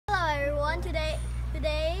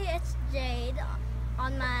Today it's Jade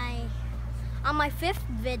on my 5th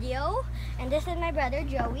video, and this is my brother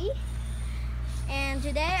Joey. And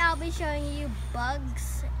today I'll be showing you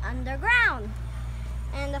bugs underground.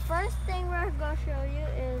 And the first thing we're going to show you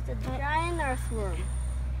is the giant earthworm.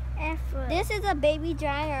 This is a baby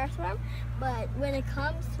giant earthworm, but when it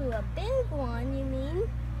comes to a big one, you mean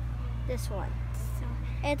this one.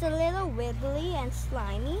 It's a little wiggly and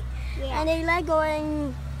slimy, and they like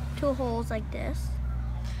going to holes like this.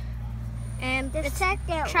 And it's trying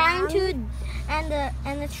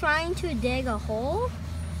to dig a hole.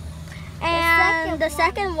 And the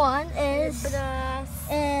second one is I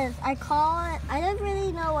don't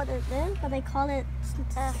really know what it is, but they call it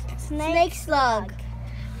snake slug.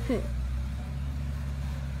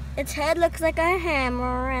 Its head looks like a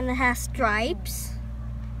hammer and it has stripes.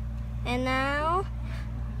 And now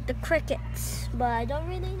the crickets, but I don't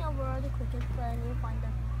really know where are the crickets, but I need to find the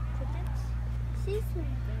crickets. See something.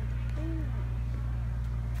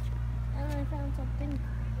 And I found something.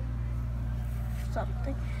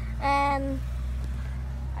 And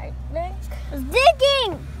I think it's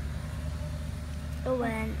digging.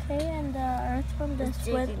 Okay, and the earthworm just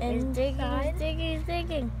went in. It's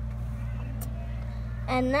digging.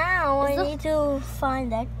 And now I need to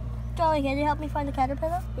find that. Joey, can you help me find the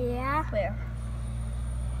caterpillar? Yeah. Where?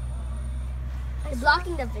 It's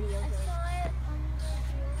blocking the video. I saw it on the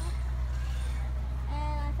video.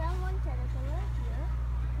 And I found one caterpillar here.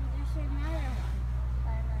 There's another one.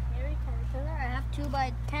 And a hairy caterpillar. I have two, but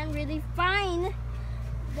I can't really find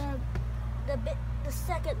the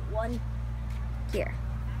second one here.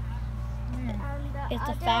 It's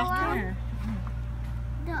a fast one.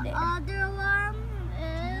 The other one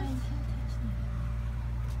is,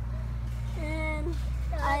 and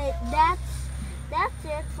that's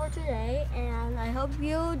it for today, and I hope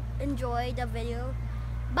you enjoyed the video.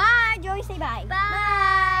 Bye, Joey, say bye. Bye.